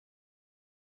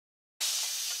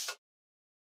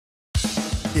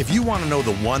If you want to know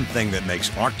the one thing that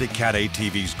makes Arctic Cat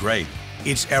ATVs great,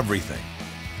 it's everything.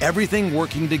 Everything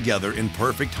working together in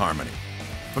perfect harmony.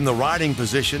 From the riding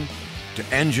position, to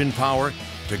engine power,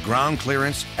 to ground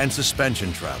clearance and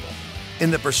suspension travel. In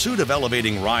the pursuit of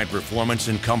elevating ride performance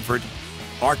and comfort,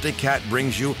 Arctic Cat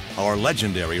brings you our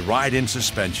legendary ride-in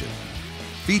suspension,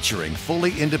 featuring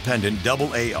fully independent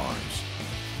AA arms.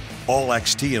 All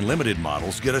XT and Limited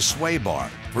models get a sway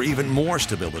bar for even more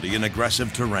stability in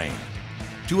aggressive terrain.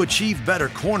 To achieve better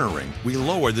cornering, we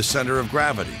lowered the center of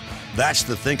gravity. That's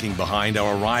the thinking behind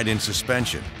our ride-in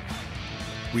suspension.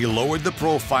 We lowered the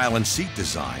profile and seat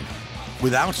design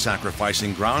without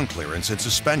sacrificing ground clearance and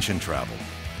suspension travel.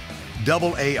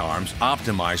 AA arms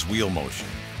optimize wheel motion,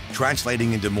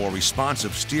 translating into more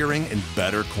responsive steering and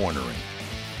better cornering.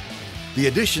 The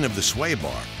addition of the sway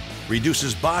bar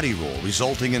reduces body roll,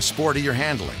 resulting in sportier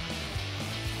handling.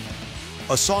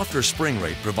 A softer spring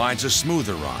rate provides a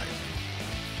smoother ride.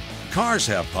 Cars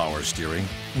have power steering,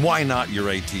 why not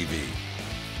your ATV?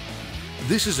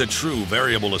 This is a true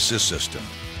variable assist system.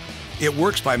 It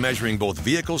works by measuring both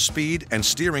vehicle speed and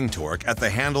steering torque at the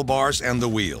handlebars and the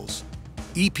wheels.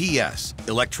 EPS,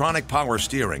 electronic power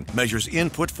steering, measures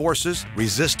input forces,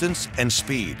 resistance, and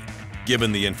speed.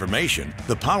 Given the information,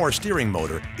 the power steering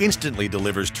motor instantly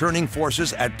delivers turning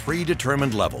forces at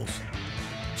predetermined levels.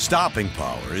 Stopping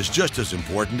power is just as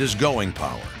important as going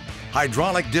power.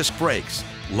 Hydraulic disc brakes,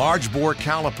 large bore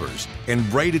calipers, and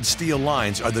braided steel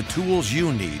lines are the tools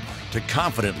you need to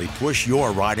confidently push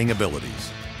your riding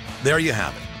abilities. There you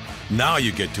have it. Now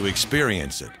you get to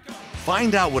experience it.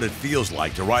 Find out what it feels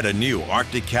like to ride a new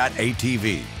Arctic Cat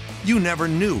ATV. You never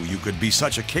knew you could be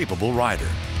such a capable rider.